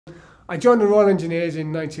I joined the Royal Engineers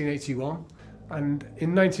in 1981, and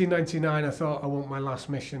in 1999 I thought I want my last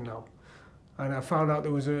mission now. And I found out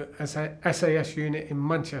there was a SAS unit in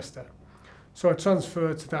Manchester. So I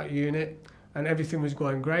transferred to that unit and everything was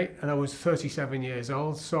going great, and I was 37 years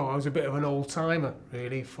old, so I was a bit of an old timer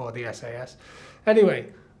really for the SAS. Anyway,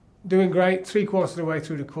 doing great, 3/4 of the way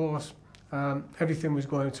through the course, everything was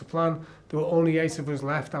going to plan. There were only 8 of us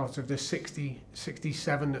left out of the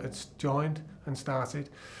 67 that had joined and started.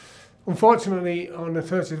 Unfortunately, on the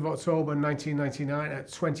 30th of October 1999 at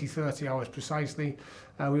 20:30 hours precisely,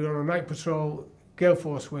 we were on a night patrol, gale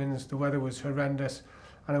force winds, the weather was horrendous,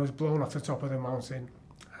 and I was blown off the top of the mountain.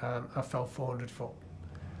 I fell 400 foot.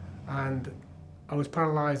 And I was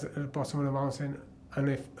paralysed at the bottom of the mountain, and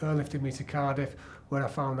they airlifted me to Cardiff, where I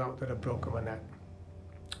found out that I'd broken my neck.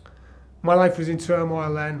 My life was in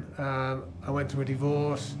turmoil then. I went through a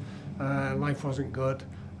divorce, life wasn't good,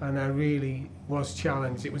 and I really was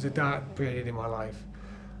challenged. It was a dark period in my life.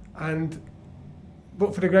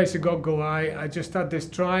 But for the grace of God go I just had this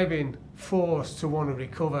driving force to want to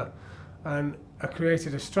recover, and I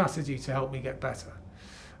created a strategy to help me get better.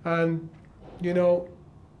 And you know,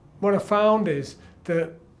 what I found is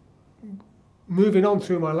that moving on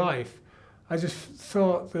through my life, I just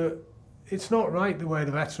thought that it's not right the way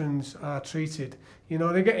the veterans are treated. You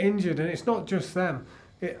know, they get injured, and it's not just them.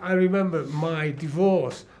 I remember my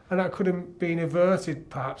divorce, and that could have been averted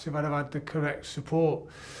perhaps if I'd have had the correct support.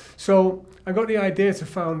 So I got the idea to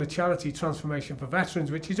found the charity Transformation for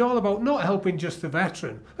Veterans, which is all about not helping just the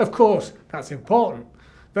veteran. Of course, that's important,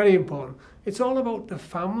 very important. It's all about the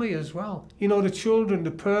family as well. You know, the children,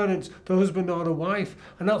 the parents, the husband or the wife,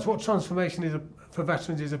 and that's what Transformation for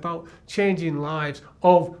Veterans is about, changing lives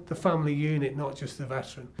of the family unit, not just the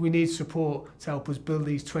veteran. We need support to help us build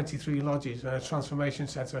these 23 lodges and a transformation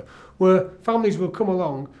centre where families will come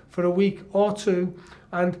along for a week or two,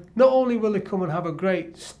 and not only will they come and have a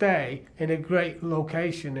great stay in a great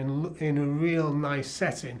location, in a real nice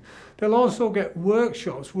setting, they'll also get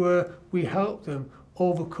workshops where we help them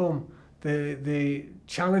overcome the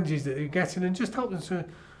challenges that they're getting, and just help them to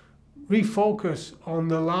refocus on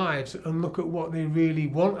their lives and look at what they really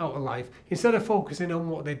want out of life instead of focusing on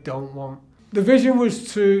what they don't want. The vision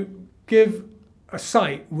was to give a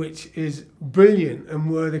site which is brilliant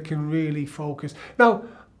and where they can really focus. Now,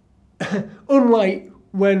 unlike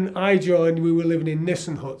when I joined, we were living in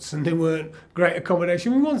Nissen huts and they weren't great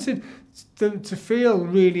accommodation. We wanted them to feel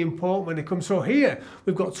really important when they come. So here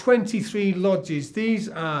we've got 23 lodges. These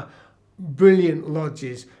are brilliant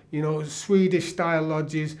lodges, you know, Swedish style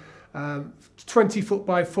lodges, 20 foot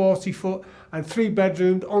by 40 foot and 3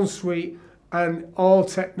 bedroomed ensuite, and all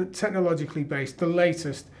technologically based, the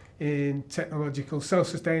latest in technological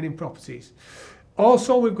self-sustaining properties.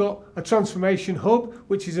 Also, we've got a transformation hub,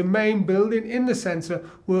 which is a main building in the centre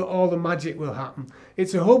where all the magic will happen.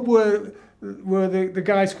 It's a hub where the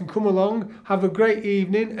guys can come along, have a great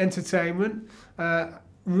evening, entertainment,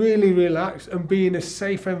 really relax and be in a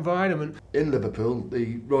safe environment. In Liverpool,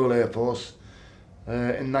 the Royal Air Force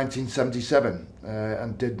in 1977,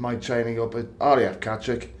 and did my training up at RAF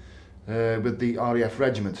Catterick with the RAF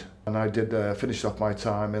Regiment, and I did finished off my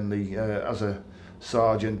time in the as a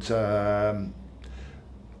sergeant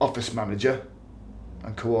office manager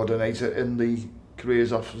and coordinator in the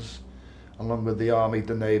careers office, along with the Army,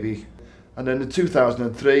 the Navy, and then in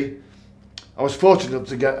 2003 I was fortunate enough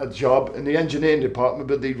to get a job in the engineering department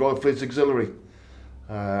with the Royal Fleet Auxiliary,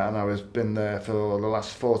 and I was been there for the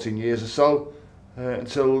last 14 years or so,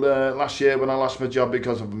 until last year when I lost my job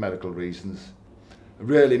because of medical reasons. I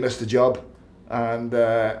really missed the job, and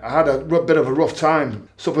I had a bit of a rough time,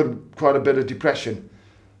 suffered quite a bit of depression,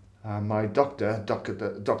 and my doctor,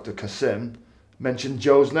 Dr. Kasim, mentioned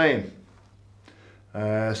Joe's name.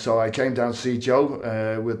 So I came down to see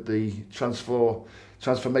Joe with the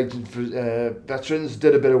Transformation for Veterans,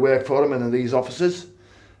 did a bit of work for him in these offices,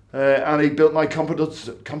 and he built my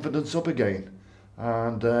confidence up again.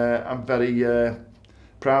 And I'm very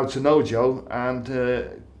proud to know Joe, and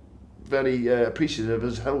very appreciative of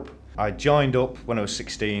his help. I joined up when I was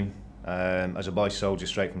 16 as a boy soldier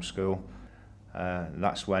straight from school.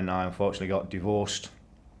 That's when I unfortunately got divorced,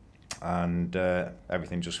 and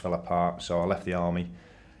everything just fell apart, so I left the army.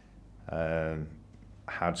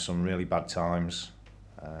 Had some really bad times,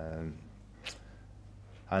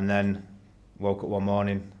 and then woke up one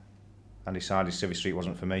morning and decided Civvy Street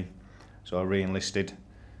wasn't for me, so I re-enlisted,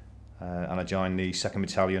 and I joined the 2nd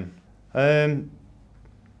Battalion.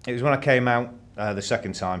 It was when I came out the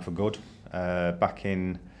second time for good, back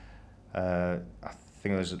in I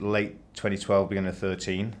think it was late 2012, beginning of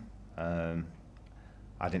 13.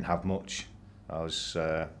 I didn't have much. I was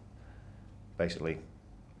basically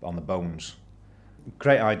on the bones.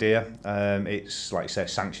 Great idea. It's like I say,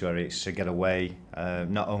 sanctuary. It's to get away,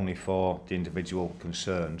 not only for the individual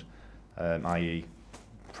concerned, i.e.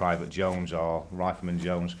 Private Jones or Rifleman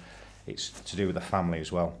Jones. It's to do with the family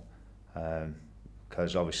as well,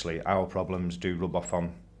 because obviously our problems do rub off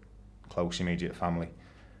on close immediate family,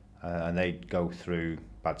 and they go through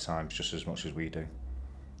bad times just as much as we do.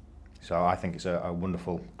 So I think it's a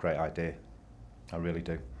wonderful, great idea. I really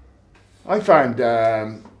do. I find,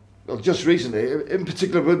 well, just recently, in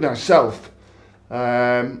particular with myself,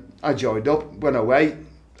 I joined up, went away,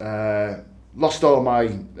 lost all my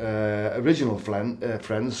original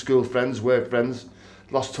friends, school friends, work friends,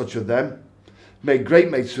 lost touch with them, made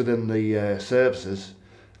great mates within the services,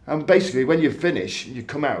 and basically when you finish, you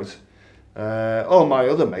come out, all my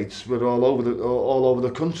other mates were all over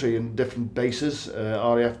the country in different bases,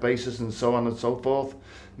 RAF bases and so on and so forth.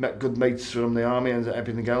 Met good mates from the army and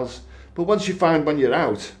everything else. But once you find when you're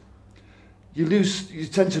out, you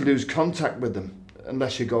tend to lose contact with them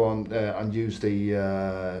unless you go on and use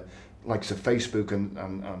the likes of Facebook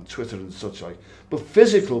and Twitter and such like. But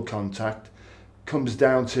physical contact comes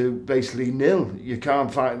down to basically nil. You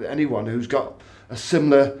can't find anyone who's got a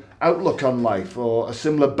similar outlook on life or a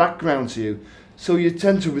similar background to you. So you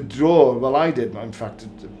tend to withdraw, well I did in fact,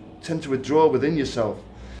 tend to withdraw within yourself.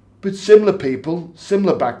 But similar people,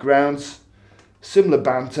 similar backgrounds, similar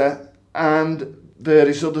banter, and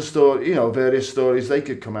various other various stories they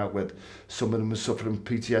could come out with. Some of them are suffering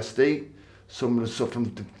PTSD, some are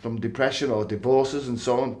suffering from depression or divorces and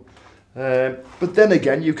so on. But then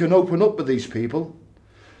again, you can open up with these people,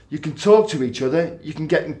 you can talk to each other, you can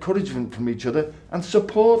get encouragement from each other and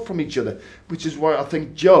support from each other, which is why I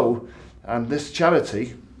think Joe and this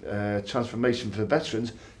charity, Transformation for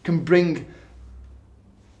Veterans, can bring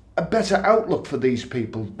a better outlook for these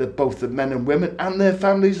people, both the men and women and their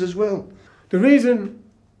families as well. The reason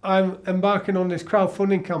I'm embarking on this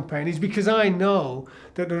crowdfunding campaign is because I know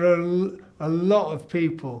that there are a lot of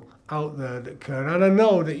people out there that care, and I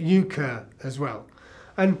know that you care as well.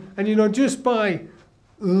 And you know, just by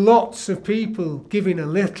lots of people giving a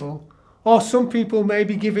little, or some people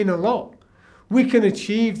maybe giving a lot, we can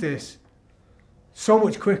achieve this so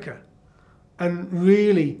much quicker and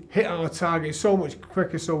really hit our target so much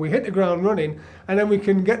quicker, so we hit the ground running and then we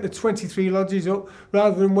can get the 23 lodges up.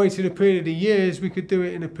 Rather than waiting a period of years, we could do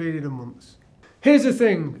it in a period of months. Here's the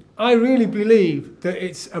thing, I really believe that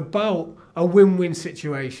it's about a win-win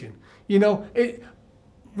situation. You know,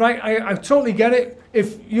 I totally get it.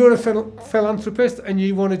 If you're a philanthropist and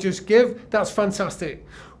you want to just give, that's fantastic.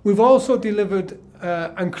 We've also delivered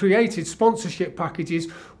and created sponsorship packages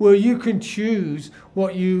where you can choose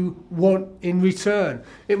what you want in return.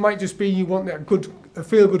 It might just be you want that a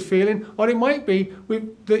feel-good feeling, or it might be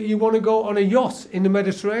that you want to go on a yacht in the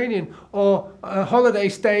Mediterranean, or a holiday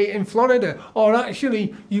stay in Florida, or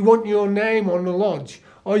actually you want your name on the lodge,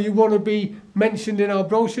 or you want to be mentioned in our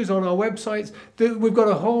brochures on our websites. We've got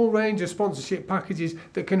a whole range of sponsorship packages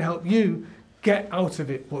that can help you get out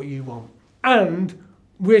of it what you want. And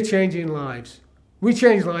we're changing lives. We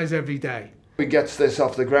change lives every day. We get this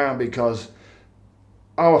off the ground because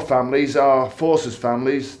our families, our forces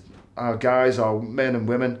families, our guys, our men and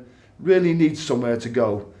women really need somewhere to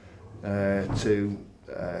go to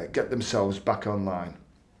get themselves back online.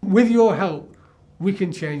 With your help, we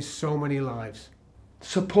can change so many lives.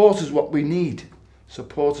 Support is what we need.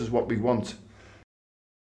 Support is what we want.